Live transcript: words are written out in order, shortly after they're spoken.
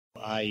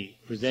I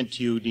present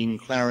to you Dean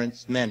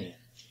Clarence Manion.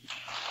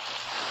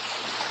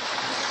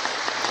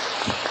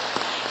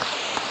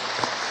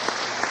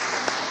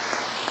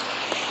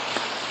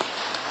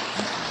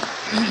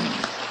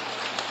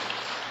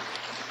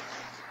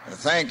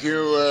 Thank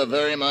you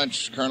very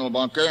much, Colonel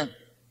Bunker.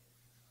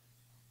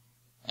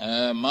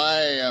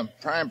 My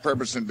prime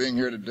purpose in being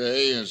here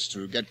today is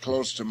to get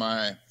close to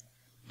my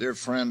dear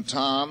friend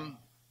Tom.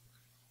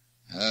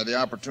 The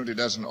opportunity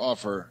doesn't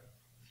offer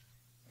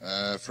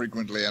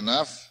frequently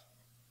enough,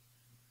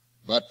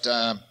 but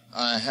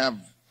I have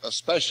a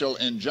special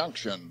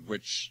injunction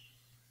which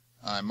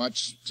I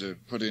must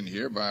put in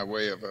here by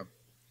way of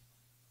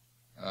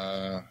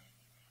an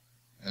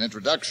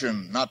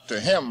introduction, not to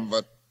him,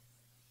 but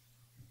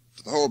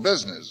to the whole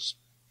business.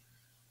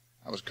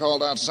 I was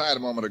called outside a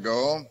moment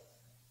ago.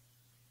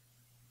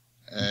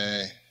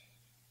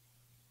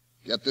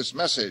 Get this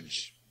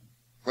message.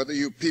 Whether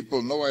you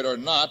people know it or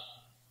not,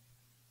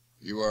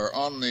 you are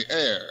on the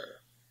air.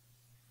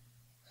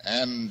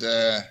 And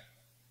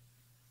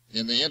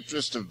in the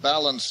interest of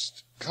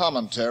balanced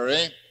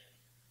commentary,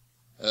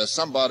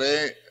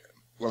 somebody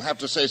will have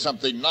to say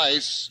something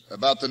nice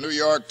about the New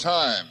York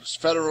Times,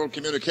 Federal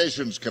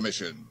Communications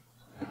Commission.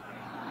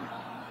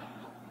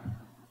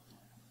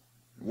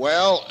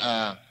 Well,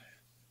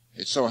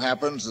 it so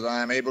happens that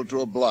I am able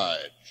to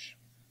oblige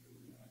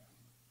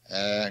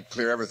and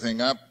clear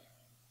everything up.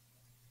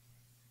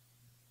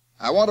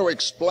 I want to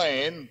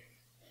explain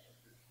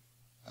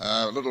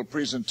a little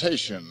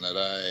presentation that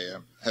I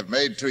have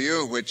made to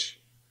you, which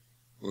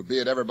will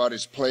be at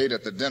everybody's plate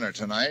at the dinner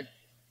tonight.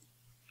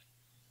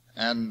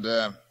 And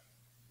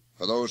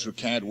for those who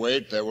can't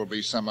wait, there will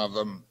be some of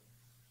them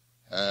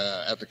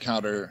at the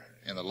counter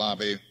in the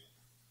lobby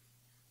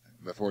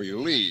before you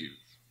leave.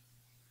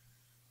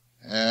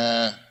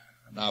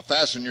 Now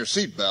fasten your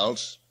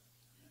seatbelts.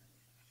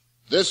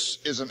 This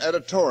is an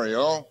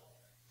editorial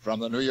from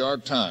the New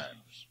York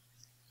Times,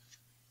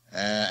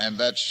 and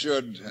that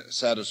should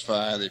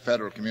satisfy the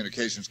Federal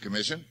Communications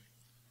Commission,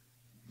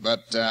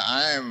 but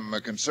I am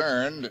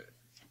concerned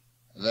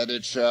that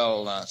it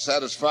shall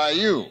satisfy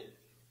you.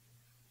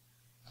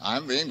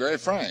 I'm being very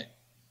frank.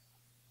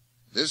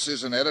 This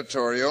is an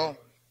editorial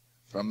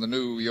from the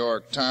New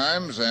York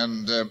Times,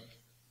 and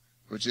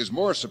which is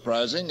more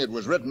surprising, it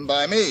was written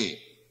by me.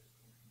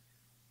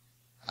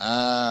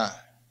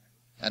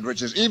 And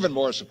which is even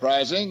more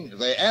surprising,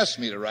 they asked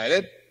me to write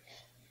it,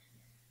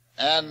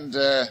 and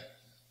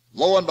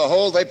lo and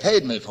behold, they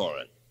paid me for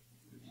it.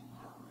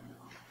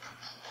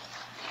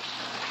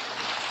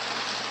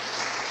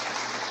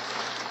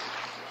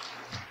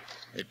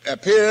 It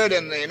appeared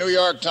in the New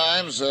York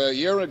Times a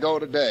year ago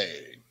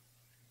today.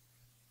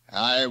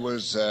 I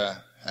was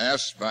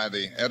asked by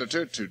the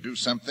editor to do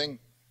something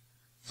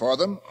for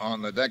them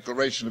on the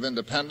Declaration of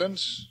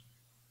Independence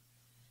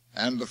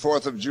and the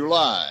 4th of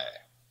July,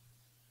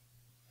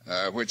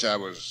 which I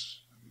was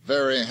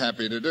very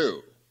happy to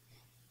do.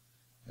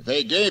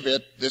 They gave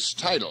it this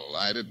title.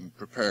 I didn't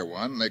prepare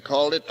one. They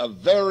called it a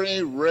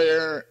very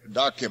rare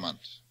document.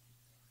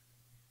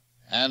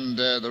 And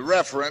the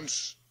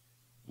reference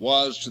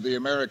was to the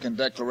American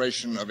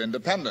Declaration of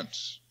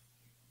Independence.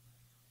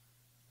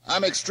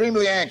 I'm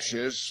extremely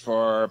anxious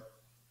for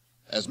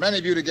as many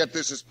of you to get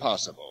this as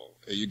possible.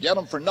 You get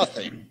them for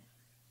nothing.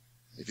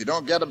 If you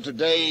don't get them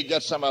today, you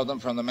get some of them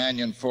from the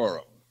Manion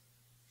Forum.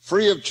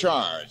 Free of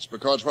charge,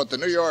 because what the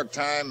New York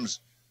Times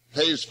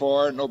pays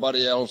for,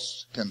 nobody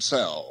else can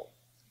sell.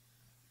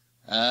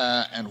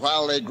 And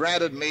while they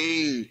granted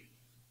me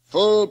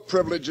full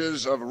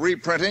privileges of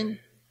reprinting,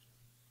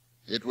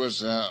 it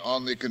was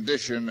on the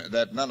condition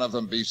that none of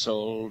them be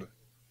sold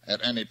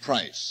at any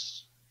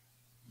price.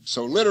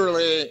 So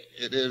literally,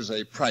 it is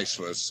a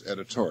priceless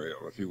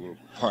editorial, if you will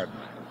pardon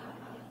me.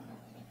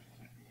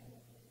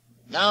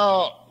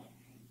 Now,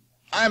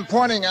 I'm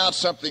pointing out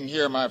something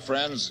here, my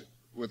friends,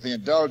 with the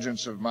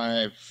indulgence of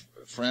my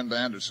friend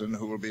Anderson,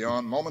 who will be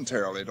on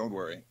momentarily, don't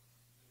worry.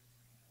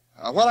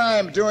 What I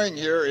am doing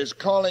here is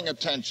calling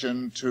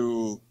attention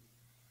to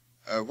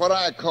what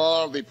I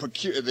call the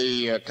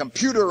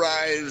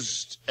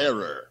computerized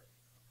error.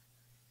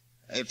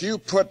 If you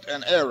put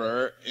an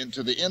error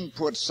into the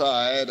input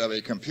side of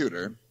a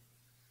computer,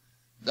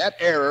 that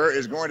error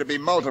is going to be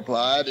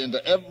multiplied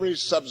into every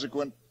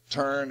subsequent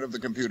turn of the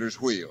computer's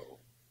wheel.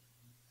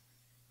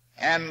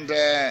 And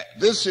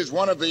this is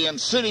one of the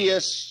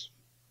insidious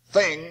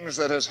things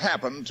that has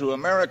happened to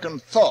American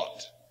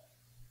thought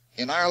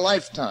in our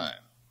lifetime.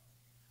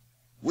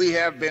 We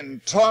have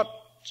been taught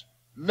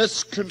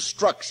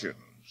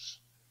misconstructions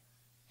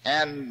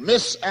and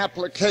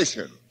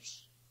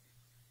misapplications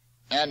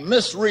and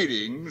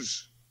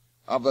misreadings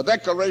of the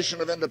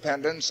Declaration of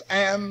Independence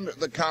and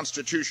the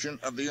Constitution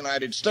of the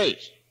United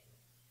States.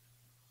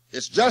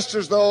 It's just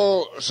as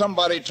though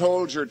somebody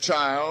told your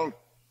child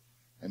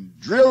and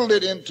drilled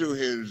it into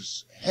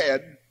his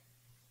head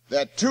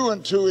that 2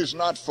 and 2 is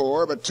not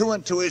 4, but 2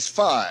 and 2 is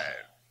 5.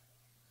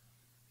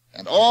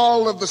 And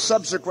all of the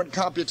subsequent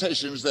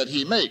computations that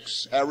he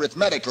makes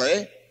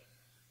arithmetically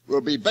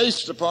will be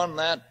based upon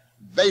that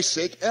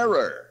basic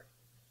error.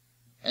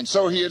 And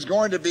so he is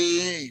going to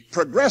be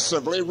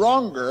progressively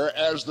wronger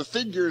as the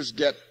figures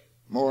get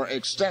more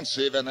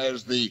extensive and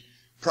as the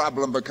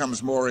problem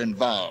becomes more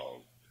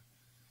involved.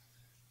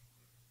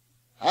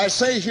 I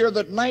say here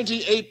that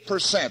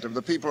 98% of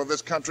the people of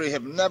this country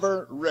have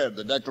never read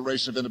the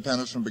Declaration of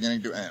Independence from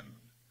beginning to end.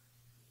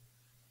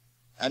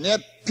 And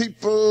yet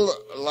people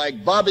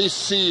like Bobby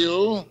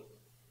Seale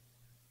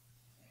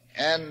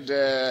and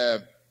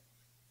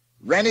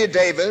Rennie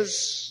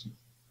Davis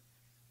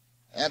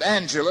and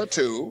Angela,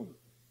 too,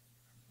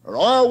 are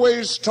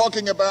always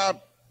talking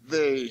about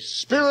the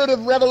spirit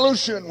of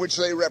revolution which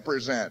they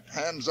represent,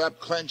 hands up,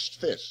 clenched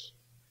fists,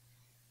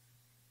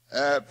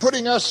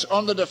 putting us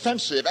on the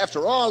defensive.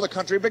 After all, the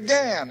country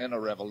began in a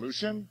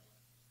revolution.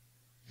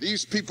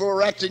 These people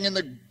are acting in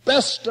the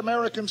best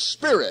American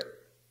spirit.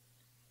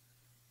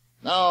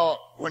 Now,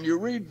 when you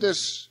read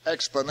this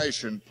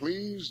explanation,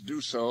 please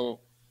do so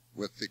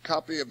with the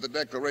copy of the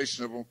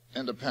Declaration of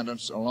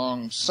Independence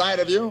alongside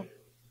of you,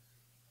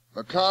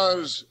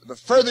 because the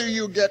further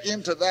you get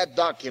into that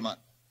document,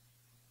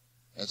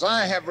 as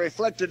I have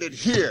reflected it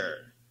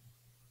here,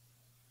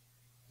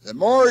 the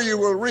more you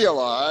will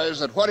realize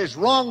that what is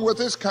wrong with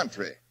this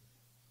country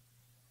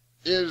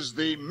is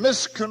the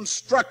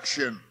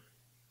misconstruction,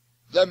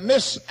 the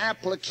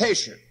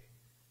misapplication,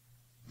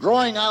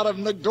 growing out of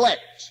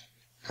neglect,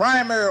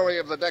 primarily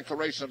of the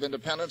Declaration of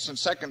Independence and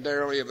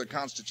secondarily of the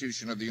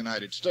Constitution of the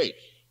United States.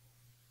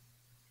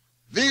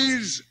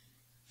 These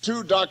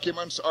two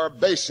documents are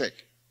basic.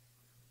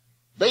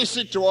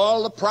 Basic to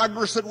all the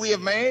progress that we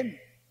have made,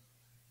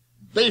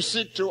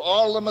 basic to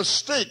all the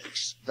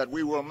mistakes that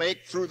we will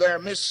make through their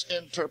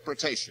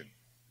misinterpretation.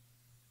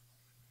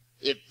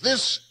 If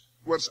this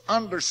was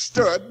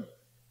understood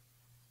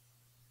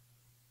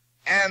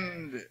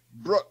and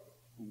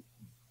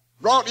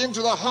brought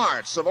into the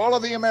hearts of all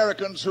of the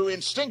Americans who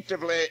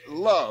instinctively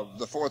love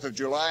the 4th of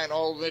July and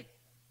all that it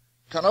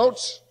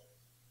connotes,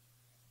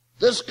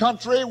 this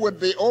country would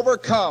be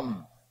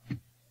overcome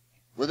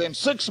within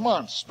 6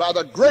 months by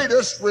the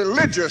greatest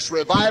religious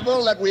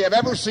revival that we have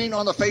ever seen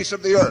on the face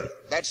of the earth.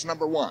 That's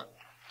number one.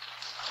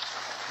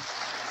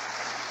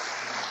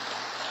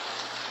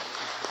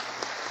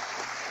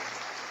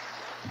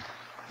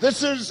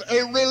 This is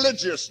a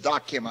religious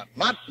document,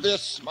 not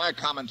this, my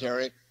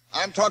commentary.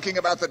 I'm talking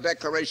about the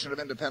Declaration of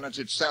Independence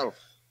itself.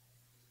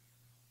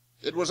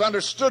 It was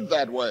understood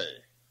that way.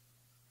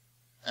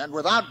 And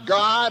without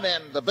God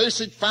and the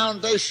basic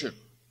foundation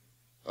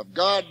of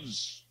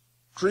God's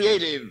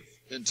creative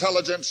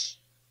intelligence,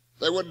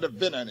 there wouldn't have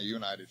been any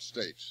United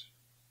States.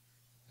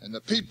 And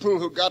the people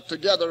who got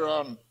together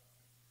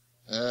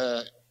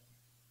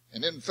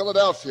in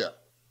Philadelphia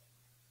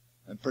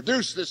and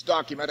produced this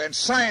document and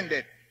signed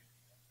it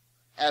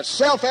as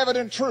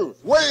self-evident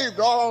truth, waived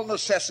all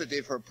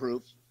necessity for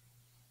proof,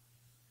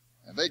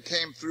 and they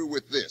came through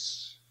with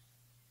this.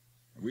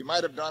 We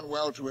might have done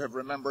well to have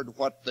remembered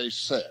what they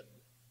said,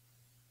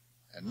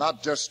 and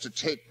not just to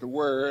take the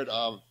word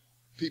of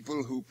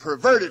people who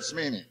pervert its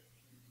meaning,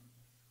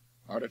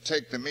 or to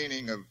take the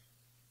meaning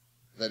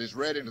that is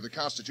read into the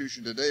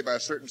Constitution today by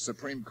certain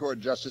Supreme Court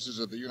justices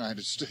of the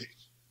United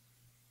States,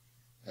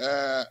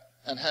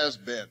 and has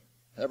been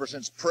ever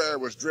since prayer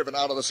was driven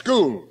out of the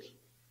schools,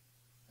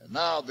 and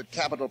now that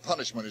capital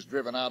punishment is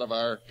driven out of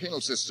our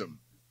penal system.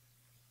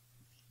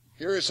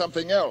 Here is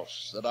something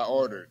else that I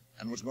ordered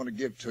and was going to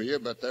give to you,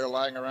 but they're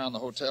lying around the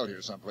hotel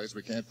here someplace.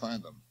 We can't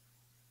find them.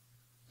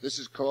 This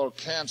is called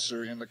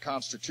cancer in the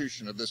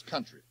Constitution of this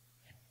country.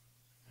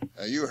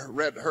 You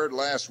heard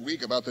last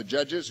week about the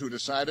judges who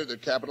decided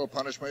that capital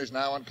punishment is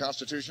now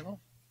unconstitutional.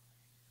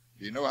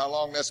 Do you know how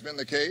long that's been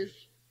the case?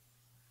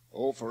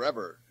 Oh,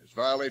 forever. It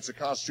violates the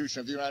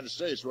Constitution of the United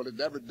States. Well, it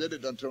never did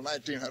it until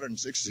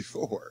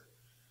 1964,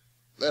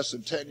 less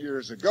than 10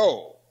 years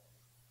ago.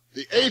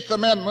 The Eighth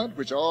Amendment,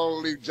 which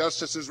all the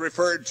justices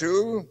referred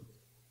to,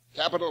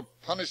 capital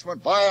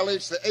punishment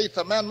violates the Eighth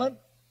Amendment.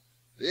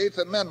 The Eighth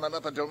Amendment,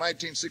 up until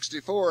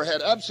 1964,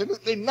 had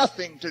absolutely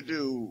nothing to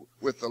do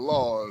with the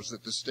laws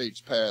that the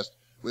states passed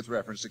with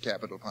reference to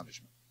capital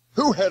punishment.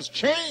 Who has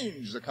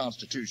changed the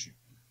Constitution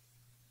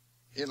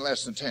in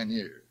less than 10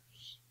 years?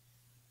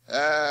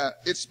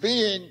 It's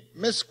being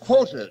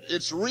misquoted.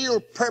 Its real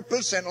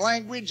purpose and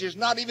language is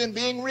not even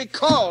being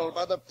recalled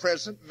by the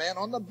present men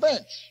on the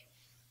bench.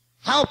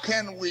 How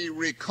can we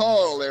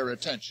recall their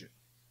attention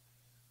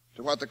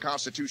to what the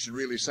Constitution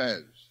really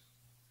says?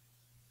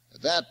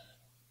 That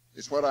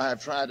is what I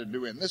have tried to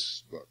do in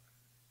this book.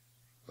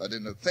 But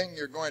in the thing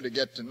you're going to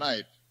get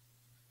tonight,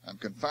 I'm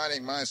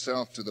confining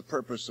myself to the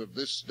purpose of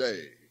this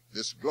day,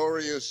 this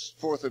glorious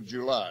 4th of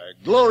July.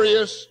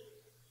 Glorious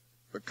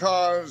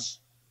because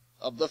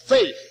of the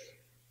faith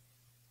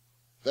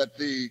that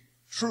the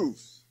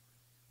truth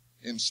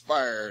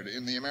inspired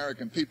in the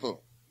American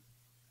people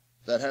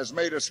that has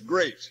made us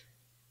great.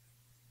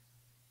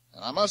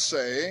 And I must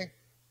say,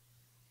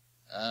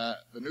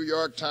 the New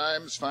York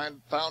Times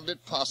found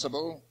it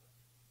possible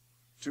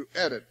to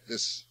edit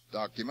this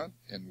document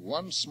in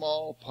one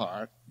small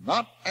part,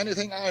 not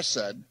anything I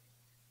said,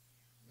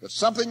 but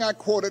something I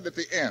quoted at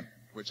the end.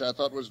 which I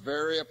thought was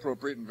very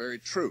appropriate and very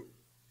true.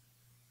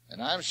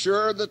 And I'm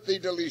sure that the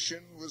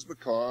deletion was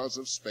because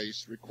of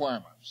space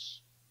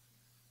requirements.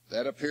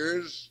 That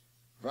appears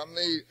from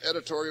the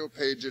editorial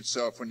page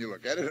itself when you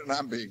look at it, and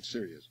I'm being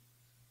serious.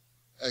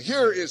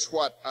 Here is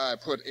what I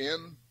put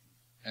in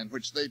and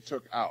which they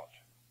took out.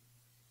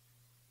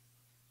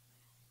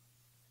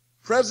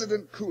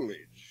 President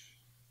Coolidge,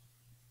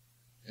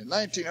 in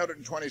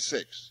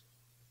 1926,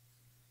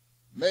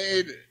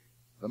 made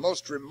the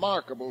most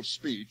remarkable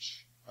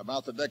speech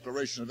about the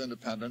Declaration of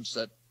Independence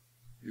that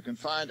you can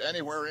find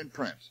anywhere in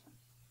print.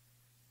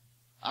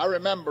 I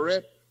remember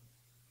it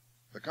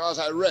because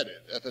I read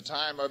it at the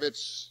time of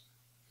its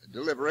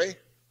delivery,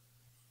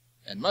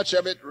 and much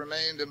of it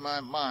remained in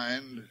my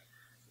mind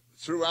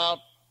throughout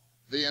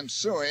the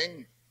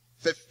ensuing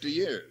 50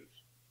 years.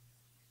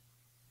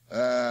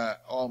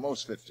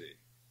 Almost 50.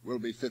 Will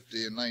be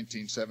 50 in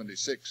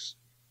 1976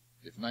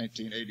 if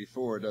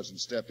 1984 doesn't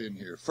step in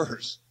here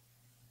first.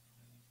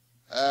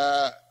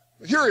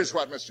 Here is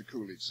what Mr.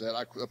 Coolidge said,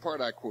 the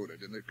part I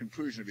quoted in the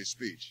conclusion of his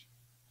speech.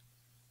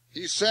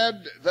 He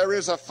said, "There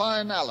is a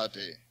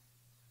finality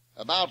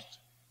about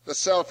the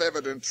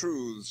self-evident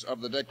truths of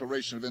the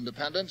Declaration of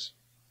Independence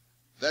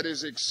that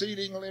is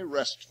exceedingly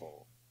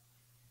restful.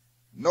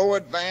 No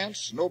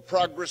advance, no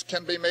progress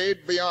can be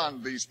made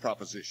beyond these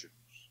propositions.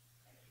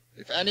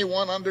 If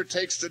anyone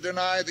undertakes to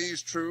deny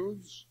these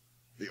truths,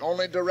 the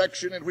only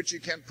direction in which he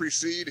can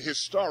proceed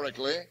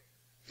historically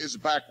is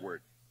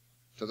backward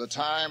to the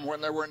time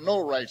when there were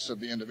no rights of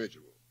the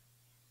individual.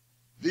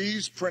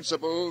 These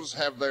principles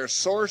have their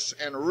source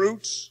and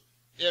roots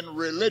in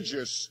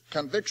religious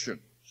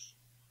convictions.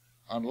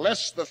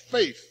 Unless the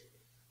faith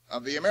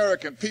of the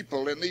American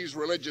people in these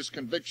religious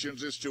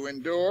convictions is to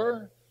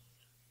endure,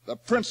 the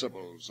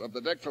principles of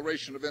the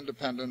Declaration of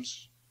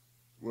Independence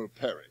will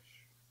perish."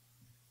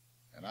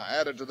 And I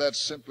added to that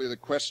simply the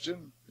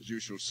question, as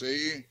you shall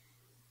see,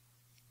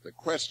 the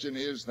question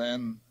is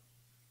then,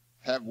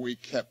 have we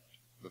kept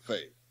the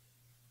faith?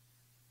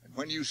 And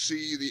when you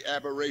see the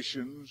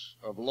aberrations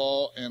of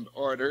law and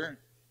order,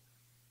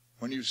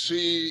 when you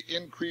see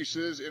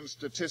increases in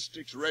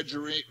statistics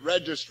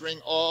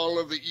registering all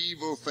of the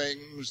evil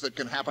things that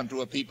can happen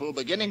to a people,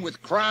 beginning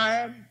with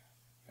crime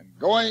and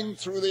going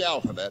through the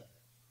alphabet,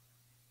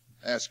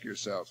 ask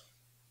yourself,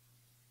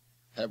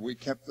 have we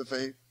kept the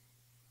faith?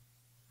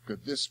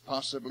 Could this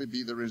possibly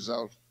be the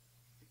result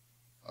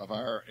of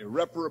our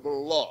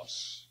irreparable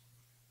loss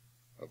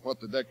of what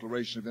the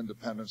Declaration of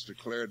Independence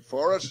declared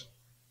for us,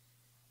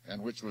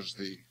 and which was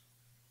the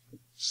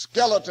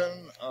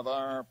skeleton of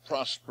our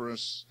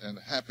prosperous and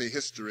happy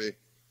history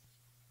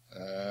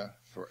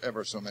for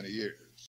ever so many years?